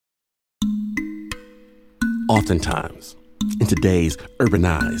Oftentimes, in today's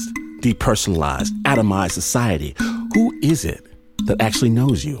urbanized, depersonalized, atomized society, who is it that actually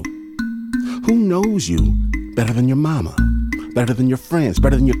knows you? Who knows you better than your mama, better than your friends,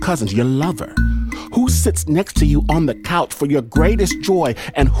 better than your cousins, your lover? Who sits next to you on the couch for your greatest joy?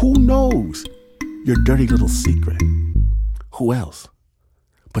 And who knows your dirty little secret? Who else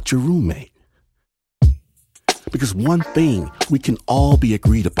but your roommate? Because one thing we can all be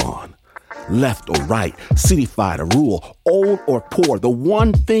agreed upon, left or right, citified or rural, old or poor, the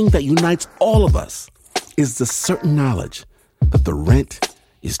one thing that unites all of us is the certain knowledge that the rent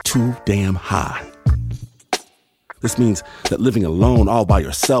is too damn high. This means that living alone all by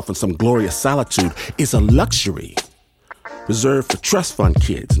yourself in some glorious solitude is a luxury reserved for trust fund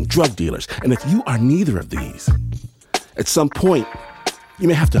kids and drug dealers. And if you are neither of these, at some point, you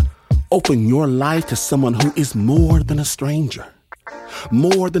may have to open your life to someone who is more than a stranger,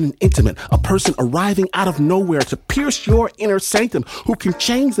 more than an intimate, a person arriving out of nowhere to pierce your inner sanctum, who can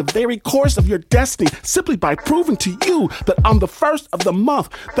change the very course of your destiny simply by proving to you that on the first of the month,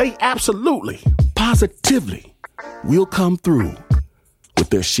 they absolutely, positively will come through with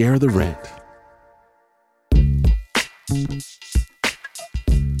their share of the rent.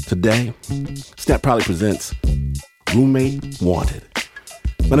 Today, Snap Proudly presents Roommate Wanted.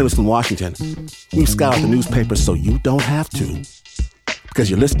 My name is Tim Washington. We've scoured the newspaper so you don't have to, because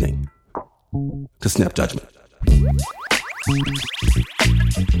you're listening to Snap Judgment.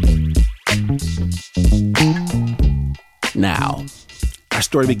 Now, our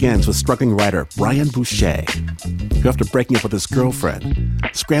story begins with struggling writer Brian Boucher, who, after breaking up with his girlfriend,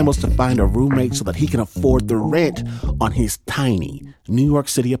 scrambles to find a roommate so that he can afford the rent on his tiny New York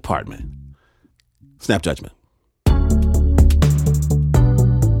City apartment. Snap Judgment.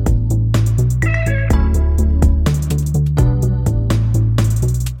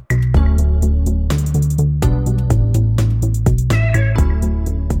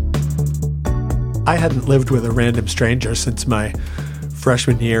 I hadn't lived with a random stranger since my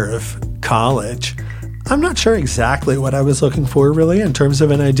freshman year of college. I'm not sure exactly what I was looking for, really, in terms of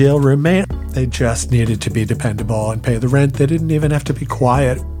an ideal roommate. They just needed to be dependable and pay the rent. They didn't even have to be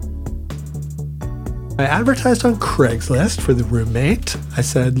quiet. I advertised on Craigslist for the roommate. I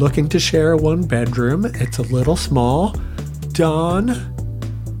said, looking to share a one-bedroom. It's a little small. Don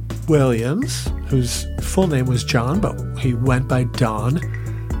Williams, whose full name was John, but he went by Don,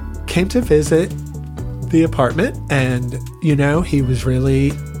 came to visit the apartment, and, he was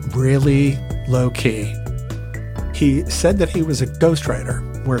really, really low-key. He said that he was a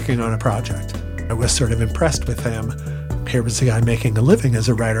ghostwriter working on a project. I was sort of impressed with him. Here was a guy making a living as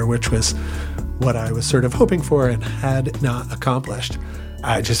a writer, which was what I was sort of hoping for and had not accomplished.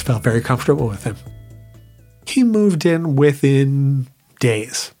 I just felt very comfortable with him. He moved in within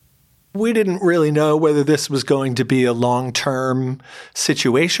days. We didn't really know whether this was going to be a long-term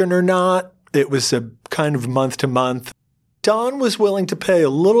situation or not. It was a kind of month to month. Don was willing to pay a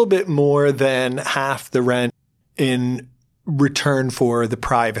little bit more than half the rent in return for the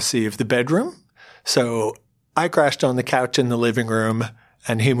privacy of the bedroom. So I crashed on the couch in the living room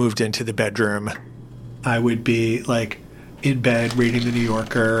and he moved into the bedroom. I would be in bed reading the New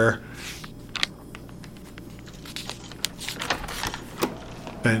Yorker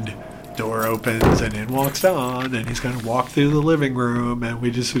and door opens and in walks Don, and he's going to walk through the living room, and we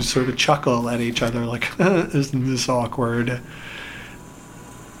just would sort of chuckle at each other like, isn't this awkward?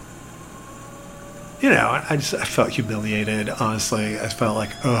 I felt humiliated, honestly. I felt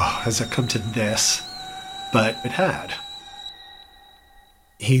like, oh, has it come to this? But it had.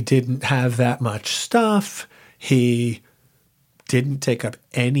 He didn't have that much stuff. He didn't take up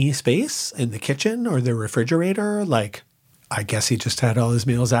any space in the kitchen or the refrigerator. I guess he just had all his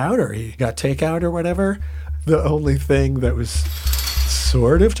meals out, or he got takeout or whatever. The only thing that was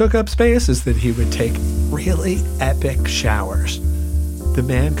sort of took up space is that he would take really epic showers. The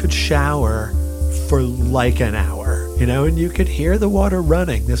man could shower for an hour, and you could hear the water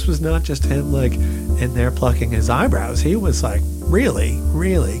running. This was not just him in there plucking his eyebrows. He was really,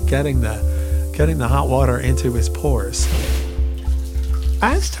 really getting the hot water into his pores.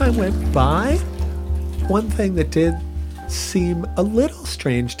 As time went by, one thing that did seem a little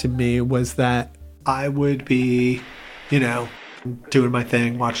strange to me was that I would be, doing my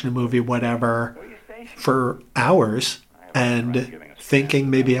thing, watching a movie, whatever, for hours and thinking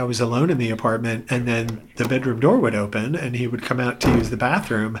maybe I was alone in the apartment, and then the bedroom door would open and he would come out to use the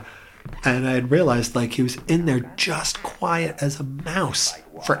bathroom, and I'd realized he was in there just quiet as a mouse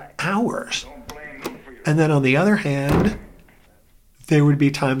for hours. And then on the other hand, there would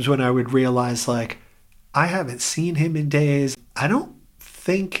be times when I would realize I haven't seen him in days. I don't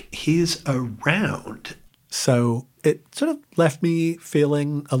think he's around. So it sort of left me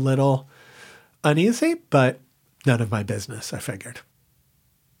feeling a little uneasy, but none of my business, I figured.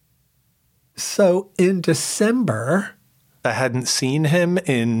 So in December, I hadn't seen him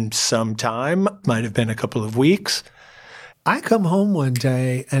in some time, might have been a couple of weeks. I come home one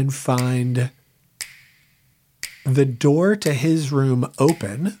day and find the door to his room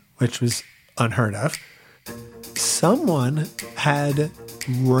open, which was unheard of. Someone had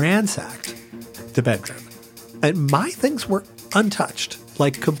ransacked the bedroom, and my things were untouched,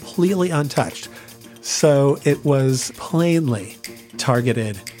 like completely untouched. So it was plainly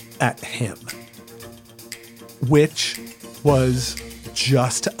targeted at him, which was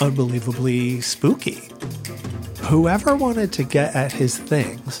just unbelievably spooky. Whoever wanted to get at his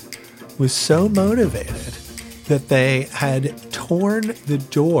things was so motivated that they had torn the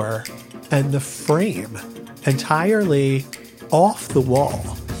door and the frame entirely off the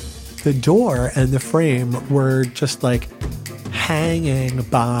wall. The door and the frame were just like hanging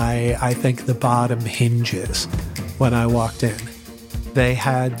by, I think, the bottom hinges when I walked in. They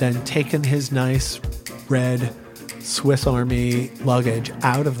had then taken his nice red Swiss Army luggage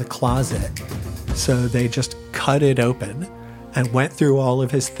out of the closet. So they just cut it open and went through all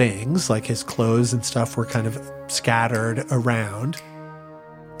of his things, like his clothes and stuff were kind of scattered around.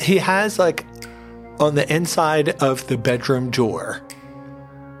 He has, like, on the inside of the bedroom door,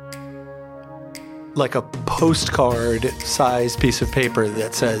 like a postcard-sized piece of paper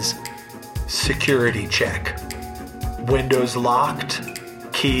that says, "Security check. Windows locked.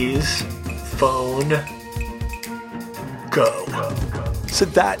 Keys. Phone. Go." So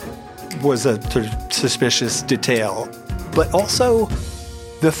that was a sort of suspicious detail. But also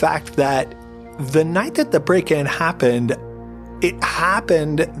the fact that the night that the break-in happened, it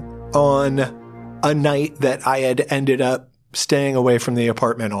happened on a night that I had ended up staying away from the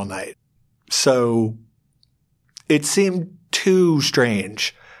apartment all night. So it seemed too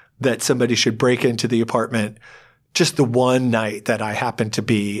strange that somebody should break into the apartment just the one night that I happened to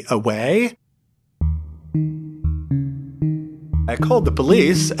be away. I called the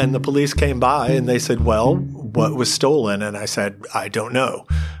police, and the police came by and they said, "Well, what was stolen?" And I said, "I don't know."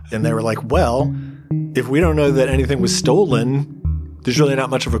 And they were like, "Well, if we don't know that anything was stolen, there's really not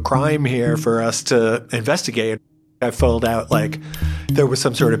much of a crime here for us to investigate." I filled out like there was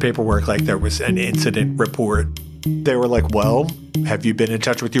some sort of paperwork, like there was an incident report. They were like, "Well, have you been in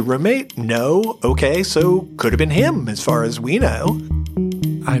touch with your roommate?" "No." "Okay, so could have been him as far as we know."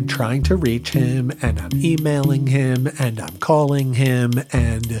 I'm trying to reach him, and I'm emailing him, and I'm calling him,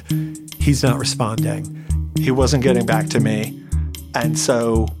 and he's not responding. He wasn't getting back to me. And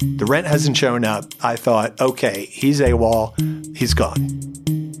so the rent hasn't shown up. I thought, okay, he's AWOL. He's gone.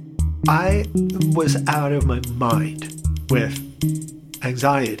 I was out of my mind with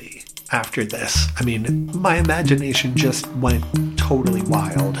anxiety after this. I mean, my imagination just went totally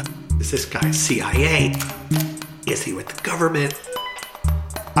wild. Is this guy CIA? Is he with the government?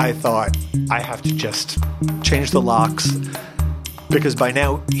 I thought, I have to just change the locks, because by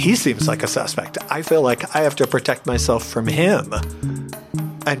now he seems like a suspect. I feel like I have to protect myself from him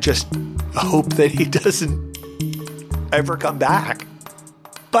and just hope that he doesn't ever come back.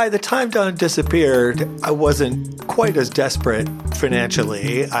 By the time Don disappeared, I wasn't quite as desperate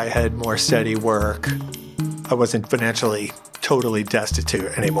financially. I had more steady work. I wasn't financially totally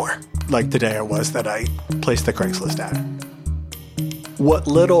destitute anymore, like the day I was that I placed the Craigslist ad. What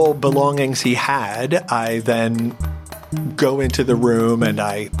little belongings he had, I then go into the room and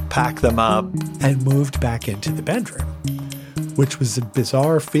I pack them up and moved back into the bedroom, which was a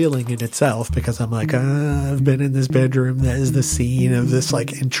bizarre feeling in itself, because I'm like, I've been in this bedroom that is the scene of this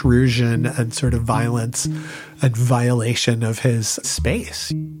like intrusion and sort of violence and violation of his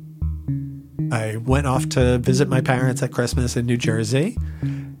space. I went off to visit my parents at Christmas in New Jersey,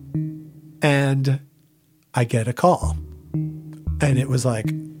 and I get a call. And it was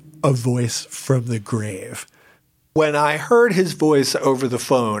like a voice from the grave. When I heard his voice over the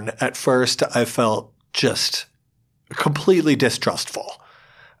phone, at first I felt just completely distrustful.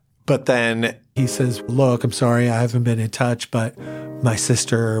 But then he says, "Look, I'm sorry, I haven't been in touch, but my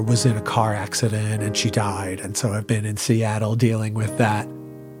sister was in a car accident and she died. And so I've been in Seattle dealing with that."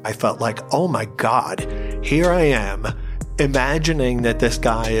 I felt like, oh my God, here I am, imagining that this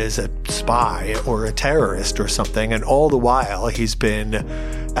guy is a spy or a terrorist or something, and all the while he's been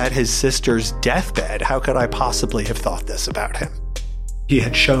at his sister's deathbed. How could I possibly have thought this about him? He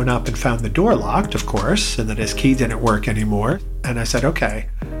had shown up and found the door locked, of course, and that his key didn't work anymore. And I said, okay,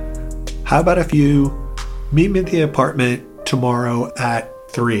 how about if you meet me at the apartment tomorrow at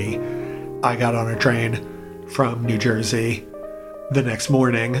 3? I got on a train from New Jersey the next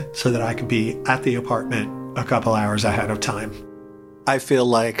morning so that I could be at the apartment a couple hours ahead of time. I feel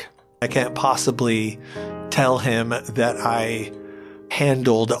like I can't possibly tell him that I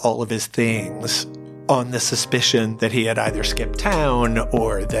handled all of his things on the suspicion that he had either skipped town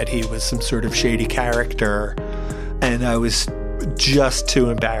or that he was some sort of shady character. And I was just too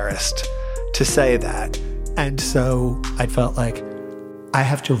embarrassed to say that. And so I felt like I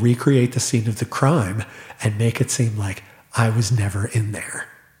have to recreate the scene of the crime and make it seem like I was never in there.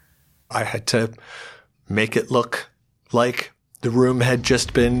 I had to make it look like the room had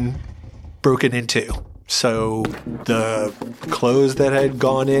just been broken into. So the clothes that had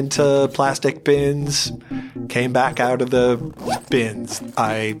gone into plastic bins came back out of the bins.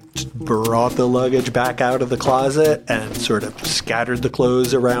 I brought the luggage back out of the closet and sort of scattered the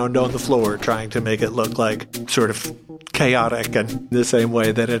clothes around on the floor, trying to make it look like sort of chaotic and the same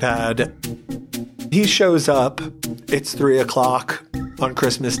way that it had. He shows up. It's 3:00 on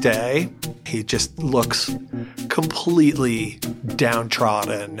Christmas Day. He just looks completely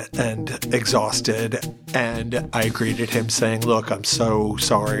downtrodden and exhausted. And I greeted him saying, look, I'm so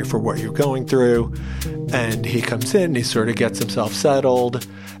sorry for what you're going through. And he comes in, he sort of gets himself settled,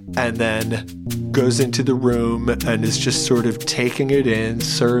 and then goes into the room and is just sort of taking it in,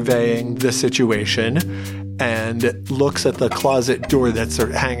 surveying the situation, and looks at the closet door that's sort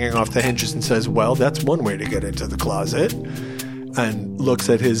of hanging off the hinges and says, well, that's one way to get into the closet. And looks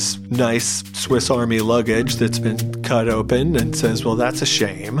at his nice Swiss Army luggage that's been cut open and says, well, that's a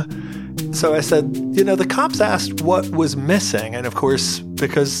shame. So I said, the cops asked what was missing. And of course,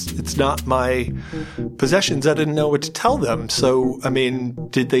 because it's not my possessions, I didn't know what to tell them. So,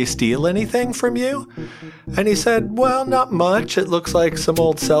 did they steal anything from you? And he said, well, not much. It looks like some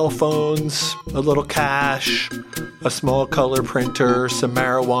old cell phones, a little cash, a small color printer, some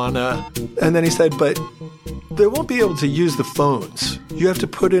marijuana. And then he said, but they won't be able to use the phones. You have to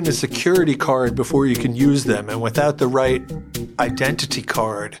put in a security card before you can use them. And without the right identity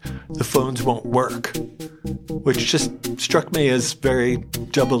card, the phones won't work. Which just struck me as very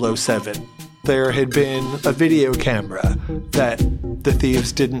 007. There had been a video camera that the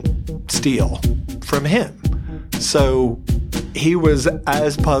thieves didn't steal from him. So he was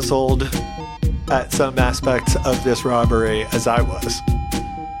as puzzled at some aspects of this robbery as I was.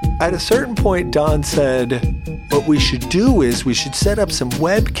 At a certain point, Don said, what we should do is we should set up some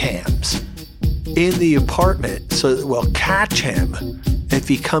webcams in the apartment so that we'll catch him if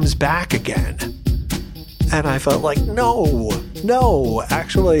he comes back again. And I felt like, no,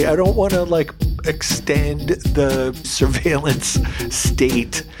 actually, I don't want to extend the surveillance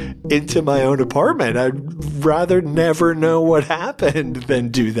state into my own apartment. I'd rather never know what happened than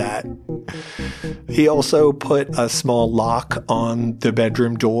do that. He also put a small lock on the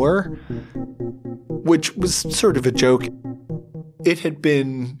bedroom door, which was sort of a joke. It had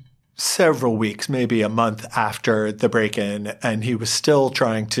been several weeks, maybe a month after the break-in, and he was still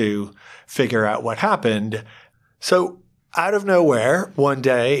trying to figure out what happened. So out of nowhere, one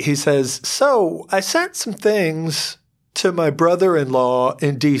day, he says, so I sent some things to my brother-in-law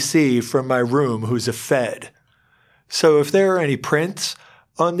in D.C. from my room, who's a Fed. So if there are any prints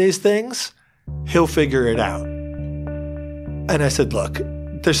on these things, he'll figure it out. And I said, look,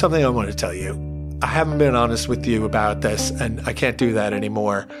 there's something I want to tell you. I haven't been honest with you about this, and I can't do that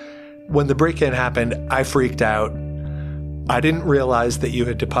anymore. When the break-in happened, I freaked out. I didn't realize that you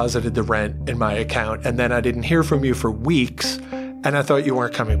had deposited the rent in my account, and then I didn't hear from you for weeks, and I thought you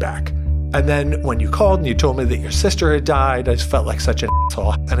weren't coming back. And then when you called and you told me that your sister had died, I just felt like such an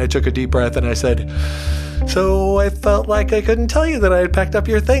asshole. And I took a deep breath and I said, so I felt like I couldn't tell you that I had packed up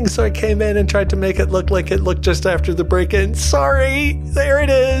your things, so I came in and tried to make it look like it looked just after the break-in. Sorry, there it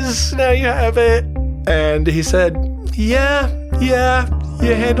is. Now you have it. And he said, yeah,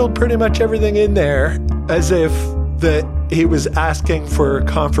 you handled pretty much everything in there, as if that he was asking for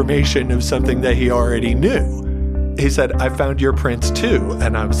confirmation of something that he already knew. He said, I found your prints too.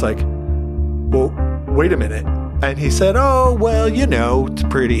 And I was like, well, wait a minute. And he said, oh, well, it's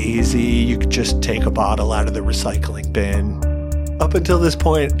pretty easy. You could just take a bottle out of the recycling bin. Up until this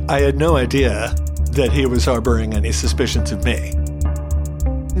point, I had no idea that he was harboring any suspicions of me.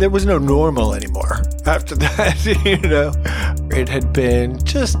 There was no normal anymore after that, It had been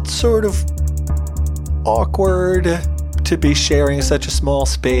just sort of awkward to be sharing such a small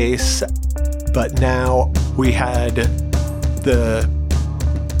space. But now we had the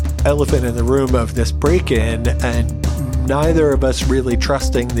elephant in the room of this break-in, and neither of us really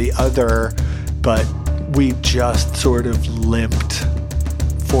trusting the other, but we just sort of limped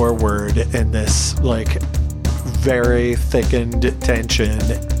forward in this very thickened tension.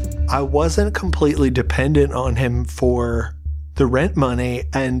 I wasn't completely dependent on him for the rent money,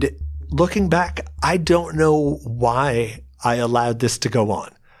 and looking back, I don't know why I allowed this to go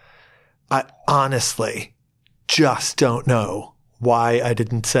on. I honestly just don't know why I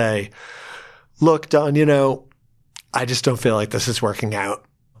didn't say, look, Don, I just don't feel like this is working out.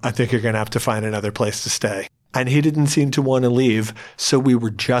 I think you're going to have to find another place to stay. And he didn't seem to want to leave, so we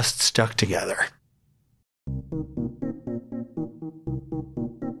were just stuck together.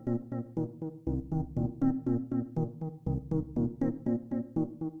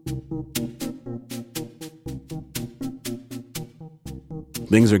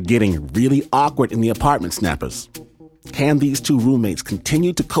 Things are getting really awkward in the apartment, Snappers. Can these two roommates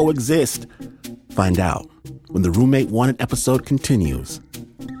continue to coexist? Find out when the Roommate Wanted episode continues.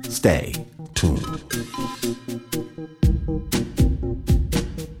 Stay tuned.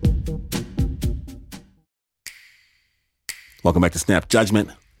 Welcome back to Snap Judgment,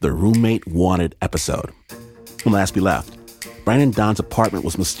 the Roommate Wanted episode. When last we left, Brian and Don's apartment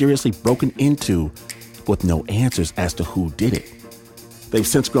was mysteriously broken into with no answers as to who did it. They've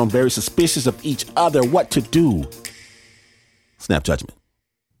since grown very suspicious of each other. What to do? Snap Judgment.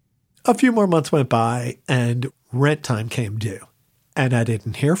 A few more months went by and rent time came due, and I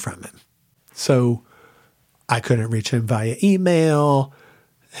didn't hear from him. So I couldn't reach him via email.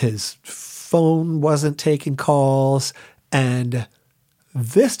 His phone wasn't taking calls. And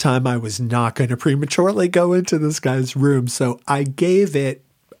this time I was not going to prematurely go into this guy's room. So I gave it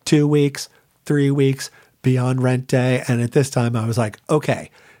 2 weeks, 3 weeks beyond rent day. And at this time I was like,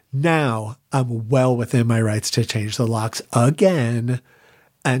 okay, now I'm well within my rights to change the locks again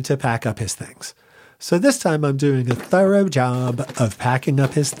and to pack up his things. So this time I'm doing a thorough job of packing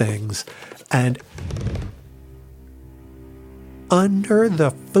up his things, and under the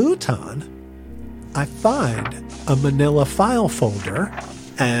futon, I find a manila file folder,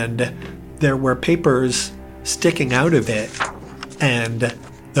 and there were papers sticking out of it. And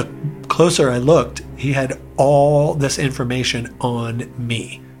the closer I looked, he had all this information on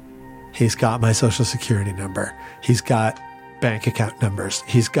me. He's got my social security number. He's got bank account numbers.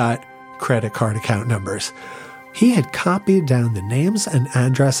 He's got credit card account numbers. He had copied down the names and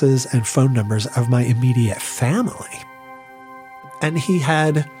addresses and phone numbers of my immediate family. And he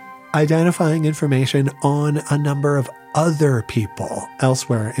had identifying information on a number of other people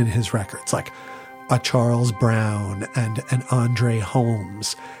elsewhere in his records, like a Charles Brown and an Andre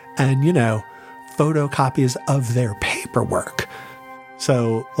Holmes, and, photocopies of their paperwork.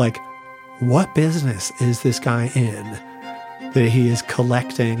 So, what business is this guy in that he is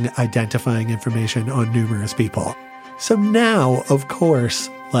collecting identifying information on numerous people? So now, of course,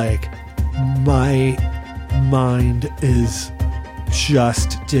 my mind is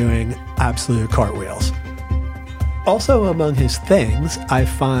just doing absolute cartwheels. Also among his things, I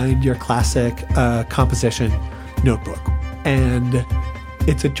find your classic composition notebook. And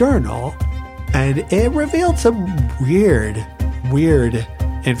it's a journal, and it revealed some weird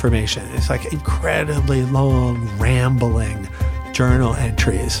information. It's incredibly long, rambling journal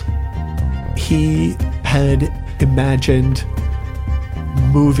entries. He had imagined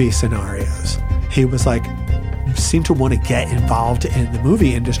movie scenarios. He was seemed to want to get involved in the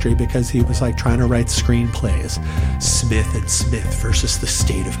movie industry because he was trying to write screenplays. Smith and Smith versus the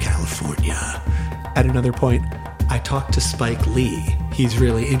state of California. At another point, I talked to Spike Lee. He's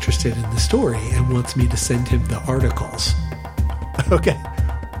really interested in the story and wants me to send him the articles. Okay,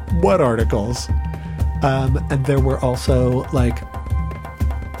 what articles? And there were also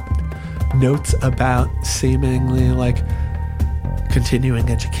notes about seemingly continuing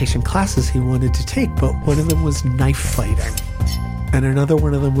education classes he wanted to take, but one of them was knife fighting, and another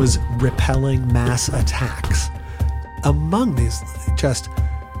one of them was repelling mass attacks. Among these, just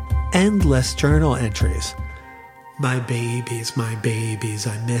endless journal entries. My babies,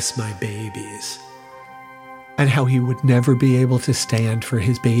 I miss my babies. And how he would never be able to stand for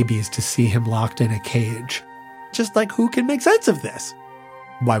his babies to see him locked in a cage. Just who can make sense of this?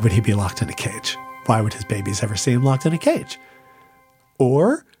 Why would he be locked in a cage? Why would his babies ever see him locked in a cage?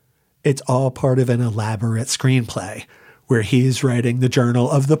 Or it's all part of an elaborate screenplay where he's writing the journal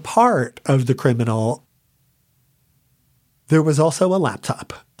of the part of the criminal. There was also a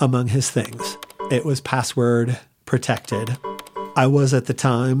laptop among his things. It was password protected. I was at the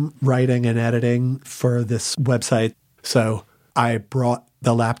time writing and editing for this website, so I brought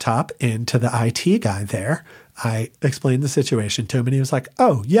the laptop into the IT guy there. I explained the situation to him, and he was like,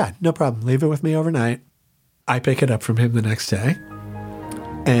 oh, yeah, no problem. Leave it with me overnight. I pick it up from him the next day.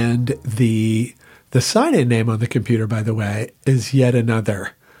 And the sign-in name on the computer, by the way, is yet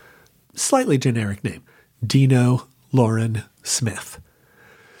another slightly generic name, Dino Lauren Smith.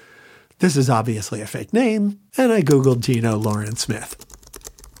 This is obviously a fake name, and I Googled Dino Lauren Smith.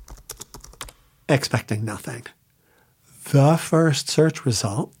 expecting nothing. The first search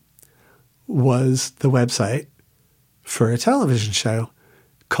result was the website for a television show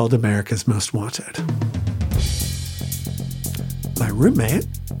called America's Most Wanted. My roommate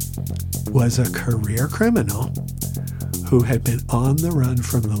was a career criminal who had been on the run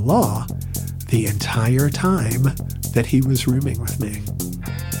from the law the entire time that he was rooming with me.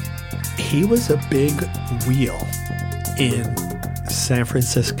 He was a big wheel in San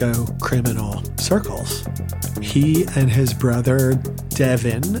Francisco criminal circles. He and his brother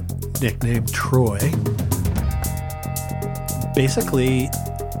Devin, nicknamed Troy, basically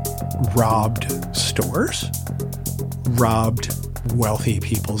robbed stores, robbed wealthy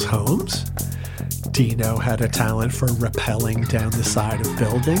people's homes. Dino had a talent for rappelling down the side of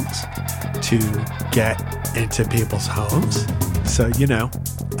buildings to get into people's homes. So,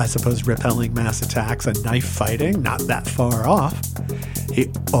 I suppose rappelling mass attacks and knife fighting, not that far off. He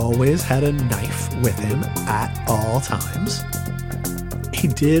always had a knife with him at all times. He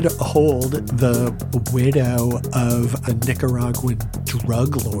did hold the widow of a Nicaraguan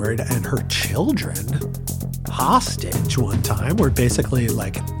drug lord and her children hostage one time, where basically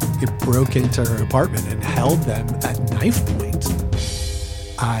he broke into her apartment and held them at knife point.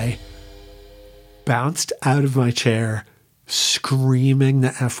 I bounced out of my chair, screaming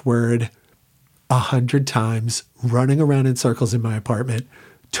the F word 100 times, running around in circles in my apartment,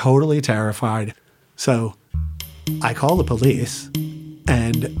 totally terrified. So I call the police,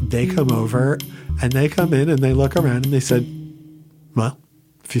 and they come over, and they come in, and they look around, and they said, well,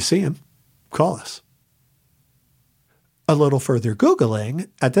 if you see him, call us. A little further Googling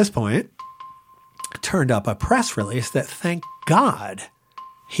at this point turned up a press release that, thank God,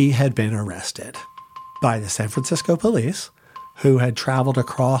 he had been arrested by the San Francisco police, who had traveled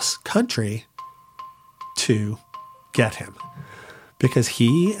across country to get him, because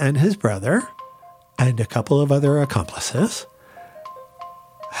he and his brother and a couple of other accomplices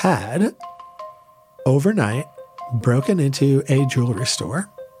had overnight broken into a jewelry store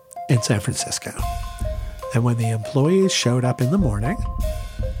in San Francisco. And when the employees showed up in the morning,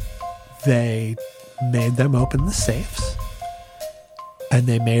 they made them open the safes, and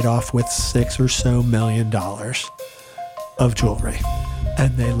they made off with $6 or so million of jewelry.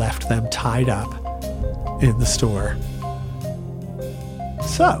 And they left them tied up in the store.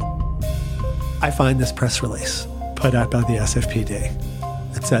 So, I find this press release put out by the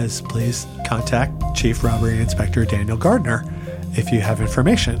SFPD. It says, please contact Chief Robbery Inspector Daniel Gardner if you have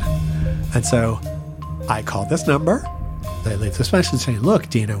information. And so I call this number. They leave this message saying, look,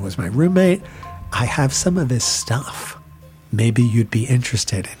 Dino was my roommate. I have some of his stuff. Maybe you'd be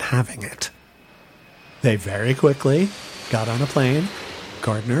interested in having it. They very quickly got on a plane,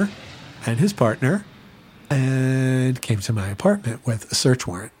 Gardner and his partner, and came to my apartment with a search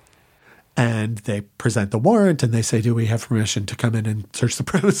warrant. And they present the warrant, and they say, do we have permission to come in and search the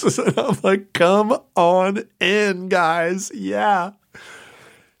premises? And I'm like, come on in, guys. Yeah.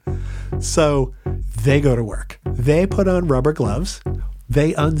 So they go to work. They put on rubber gloves.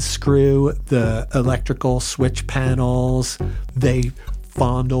 They unscrew the electrical switch panels. They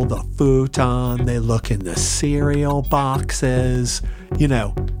fondle the futon. They look in the cereal boxes.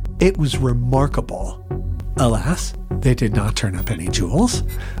 It was remarkable. Alas, they did not turn up any jewels.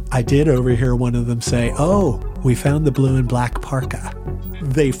 I did overhear one of them say, oh, we found the blue and black parka.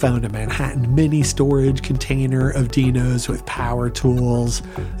 They found a Manhattan mini storage container of Dino's with power tools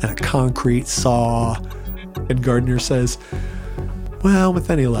and a concrete saw. And Gardner says, well, with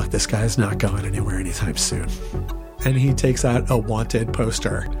any luck, this guy's not going anywhere anytime soon. And he takes out a wanted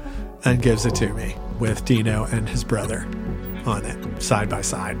poster and gives it to me with Dino and his brother on it, side by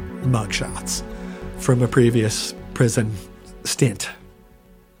side, mugshots from a previous prison stint.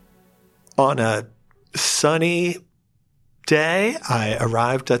 On a sunny day, I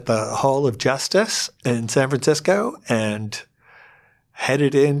arrived at the Hall of Justice in San Francisco and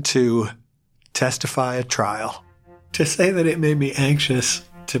headed in to testify at trial. To say that it made me anxious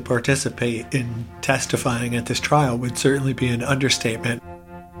to participate in testifying at this trial would certainly be an understatement.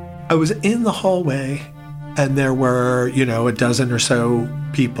 I was in the hallway, and there were, a dozen or so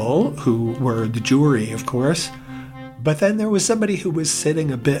people who were the jury, of course. But then there was somebody who was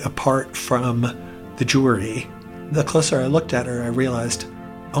sitting a bit apart from the jury. The closer I looked at her, I realized,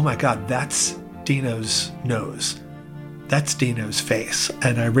 oh my God, that's Dino's nose. That's Dino's face.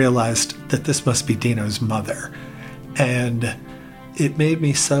 And I realized that this must be Dino's mother. And it made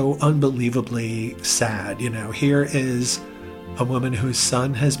me so unbelievably sad. Here is a woman whose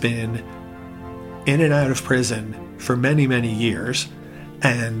son has been in and out of prison for many, many years.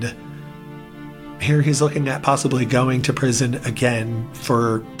 And here he's looking at possibly going to prison again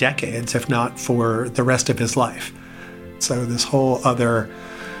for decades, if not for the rest of his life. So this whole other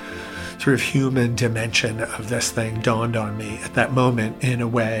sort of human dimension of this thing dawned on me at that moment in a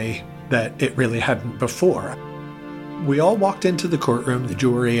way that it really hadn't before. We all walked into the courtroom, the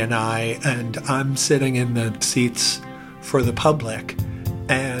jury and I, and I'm sitting in the seats for the public,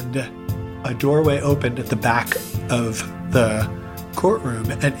 and a doorway opened at the back of the courtroom,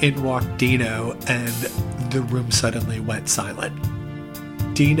 and in walked Dino, and the room suddenly went silent.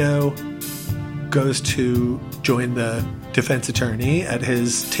 Dino goes to join the defense attorney at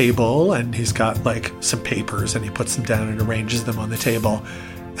his table, and he's got like some papers, and he puts them down and arranges them on the table.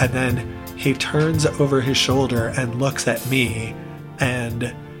 And then he turns over his shoulder and looks at me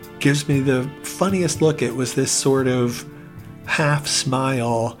and gives me the funniest look. It was this sort of half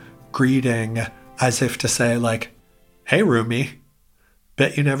smile greeting, as if to say like, "Hey, roomie,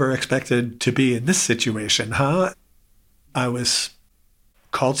 bet you never expected to be in this situation, huh?" I was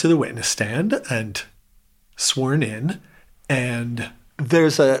called to the witness stand and sworn in, and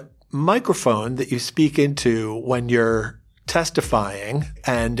there's a microphone that you speak into when you're testifying,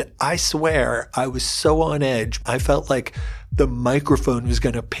 and I swear I was so on edge. I felt like the microphone was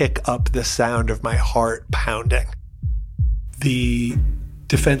going to pick up the sound of my heart pounding. The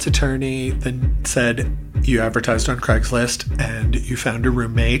defense attorney then said, "You advertised on Craigslist and you found a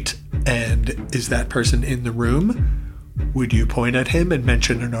roommate, and is that person in the room? Would you point at him and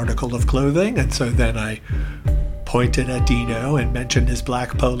mention an article of clothing?" And so then I pointed at Dino and mentioned his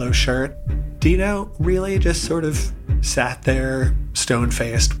black polo shirt. Dino really just sort of sat there,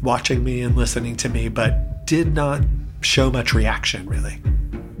 stone-faced, watching me and listening to me, but did not show much reaction, really.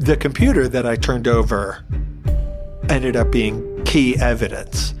 The computer that I turned over ended up being key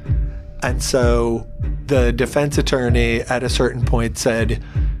evidence. And so the defense attorney at a certain point said,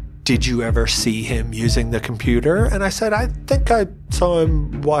 "Did you ever see him using the computer?" And I said, "I think I saw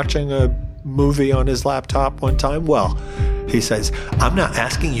him watching a movie on his laptop one time." "Well," he says, "I'm not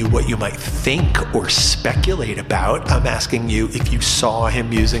asking you what you might think or speculate about. I'm asking you if you saw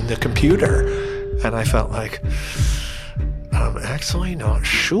him using the computer." And I felt like, I'm actually not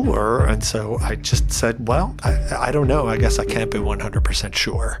sure. And so I just said, "Well, I don't know. I guess I can't be 100%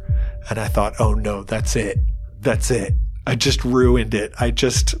 sure." And I thought, oh no, that's it. That's it. I just ruined it. I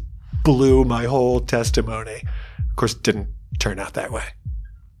just blew my whole testimony. Of course, it didn't turn out that way.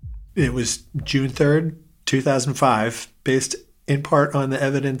 It was June 3rd, 2005, based in part on the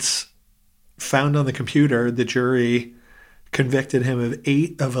evidence found on the computer. The jury convicted him of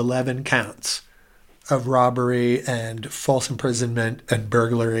 8 of 11 counts of robbery and false imprisonment and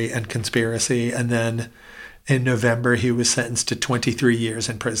burglary and conspiracy. And then in November, he was sentenced to 23 years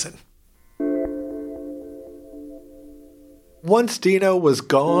in prison. Once Dino was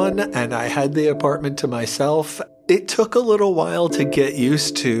gone and I had the apartment to myself, it took a little while to get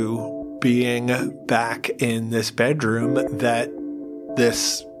used to being back in this bedroom that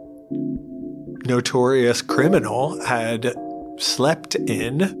this notorious criminal had slept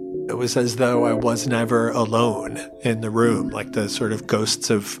in. It was as though I was never alone in the room, like the sort of ghosts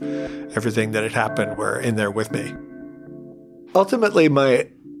of everything that had happened were in there with me. Ultimately, my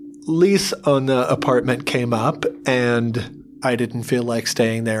lease on the apartment came up and I didn't feel like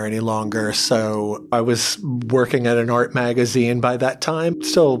staying there any longer. So I was working at an art magazine by that time,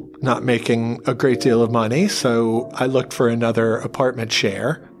 still not making a great deal of money. So I looked for another apartment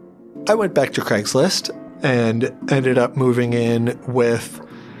share. I went back to Craigslist and ended up moving in with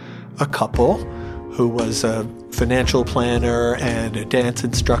a couple who was a financial planner and a dance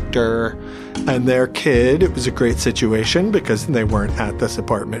instructor and their kid. It was a great situation because they weren't at this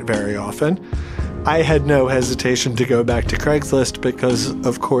apartment very often. I had no hesitation to go back to Craigslist because,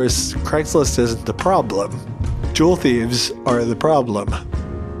 of course, Craigslist isn't the problem. Jewel thieves are the problem.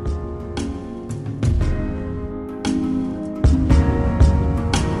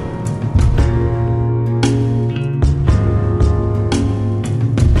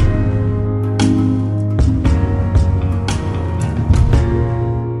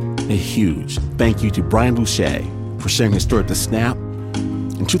 A huge thank you to Brian Boucher for sharing his story at The Snap.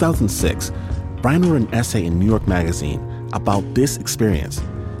 In 2006, Brian wrote an essay in New York Magazine about this experience.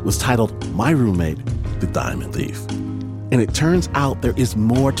 It was titled, "My Roommate, the Diamond Thief." And it turns out there is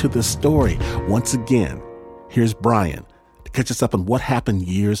more to the story. Once again, here's Brian to catch us up on what happened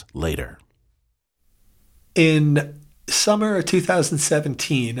years later. In summer of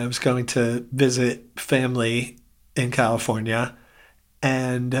 2017, I was going to visit family in California,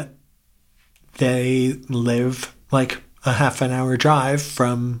 and they live like a half an hour drive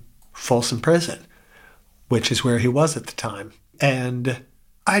from Folsom Prison, which is where he was at the time. And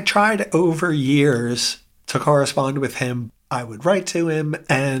I tried over years to correspond with him. I would write to him,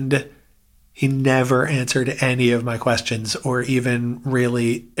 and he never answered any of my questions or even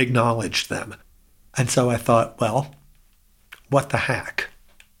really acknowledged them. And so I thought, well, what the heck?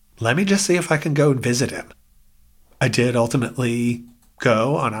 Let me just see if I can go and visit him. I did ultimately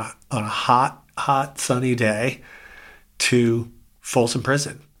go on a hot, sunny day to Folsom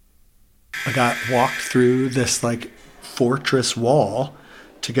Prison. I got walked through this like fortress wall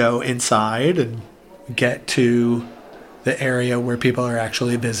to go inside and get to the area where people are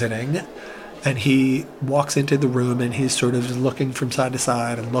actually visiting. And he walks into the room and he's sort of looking from side to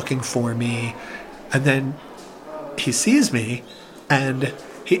side and looking for me. And then he sees me and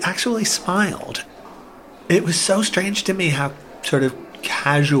he actually smiled. It was so strange to me how sort of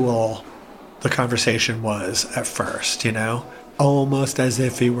casual the conversation was at first, you know, almost as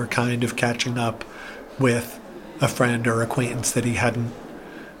if he were kind of catching up with a friend or acquaintance that he hadn't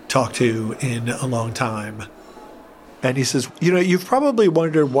talked to in a long time. And he says, you know, you've probably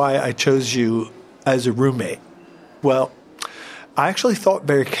wondered why I chose you as a roommate. Well, I actually thought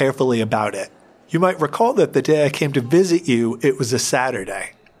very carefully about it. You might recall that the day I came to visit you, it was a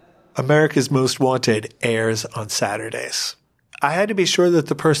Saturday. America's Most Wanted airs on Saturdays. I had to be sure that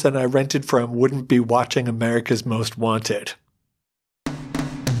the person I rented from wouldn't be watching America's Most Wanted.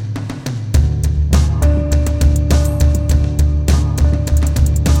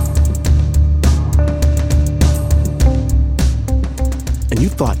 And you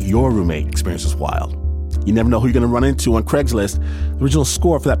thought your roommate experience was wild. You never know who you're going to run into on Craigslist. The original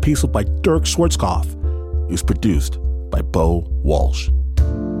score for that piece was by Dirk Schwarzhoff. It was produced by Bo Walsh.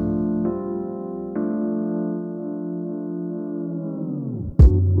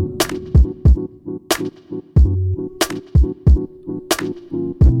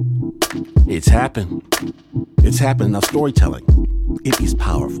 It's happened. It's happened. Now, storytelling, it is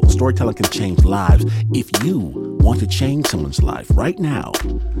powerful. Storytelling can change lives. If you want to change someone's life right now,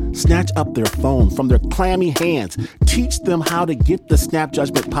 snatch up their phone from their clammy hands. Teach them how to get the Snap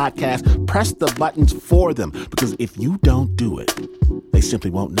Judgment podcast. Press the buttons for them, because if you don't do it, they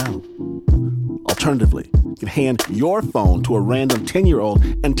simply won't know. Alternatively, you can hand your phone to a random 10-year-old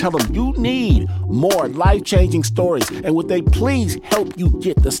and tell them you need more life-changing stories, and would they please help you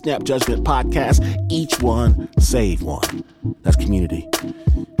get the Snap Judgment podcast? Each one, save one. That's community.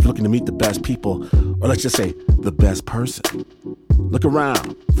 If you're looking to meet the best people, or let's just say the best person, look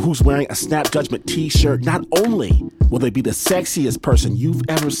around for who's wearing a Snap Judgment t-shirt. Not only will they be the sexiest person you've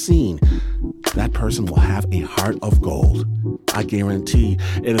ever seen, that person will have a heart of gold. I guarantee.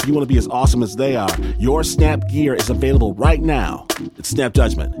 And if you want to be as awesome as they are, your Snap gear is available right now at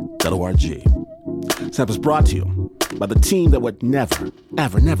snapjudgment.org. Snap is brought to you by the team that would never,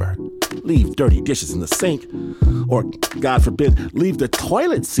 ever, never leave dirty dishes in the sink, or, God forbid, leave the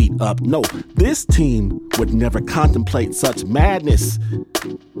toilet seat up. No, this team would never contemplate such madness,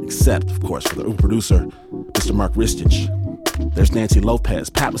 except, of course, for the producer, Mr. Mark Ristich. There's Nancy Lopez,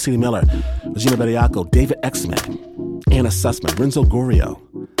 Pat Mesiti-Miller, Regina Bediaco, David Exman, Anna Sussman, Renzo Gorio,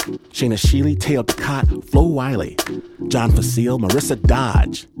 Shayna Shealy, Teo Ducot, Flo Wiley, John Facile, Marissa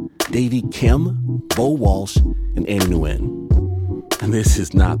Dodge, Davey Kim, Bo Walsh, and Annie Nguyen. And this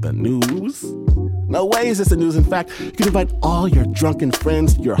is not the news. No way is this the news. In fact, you can invite all your drunken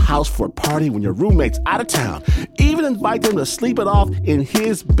friends to your house for a party when your roommate's out of town. Even invite them to sleep it off in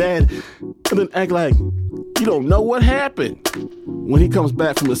his bed and then act like you don't know what happened. When he comes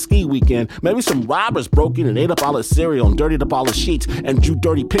back from the ski weekend, maybe some robbers broke in and ate up all his cereal and dirtied up all his sheets and drew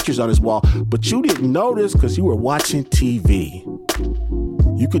dirty pictures on his wall. But you didn't notice because you were watching TV.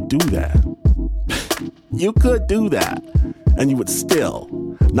 You could do that. You could do that. And you would still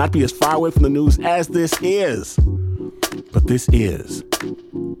not be as far away from the news as this is. But this is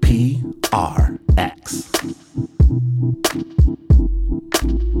PRX.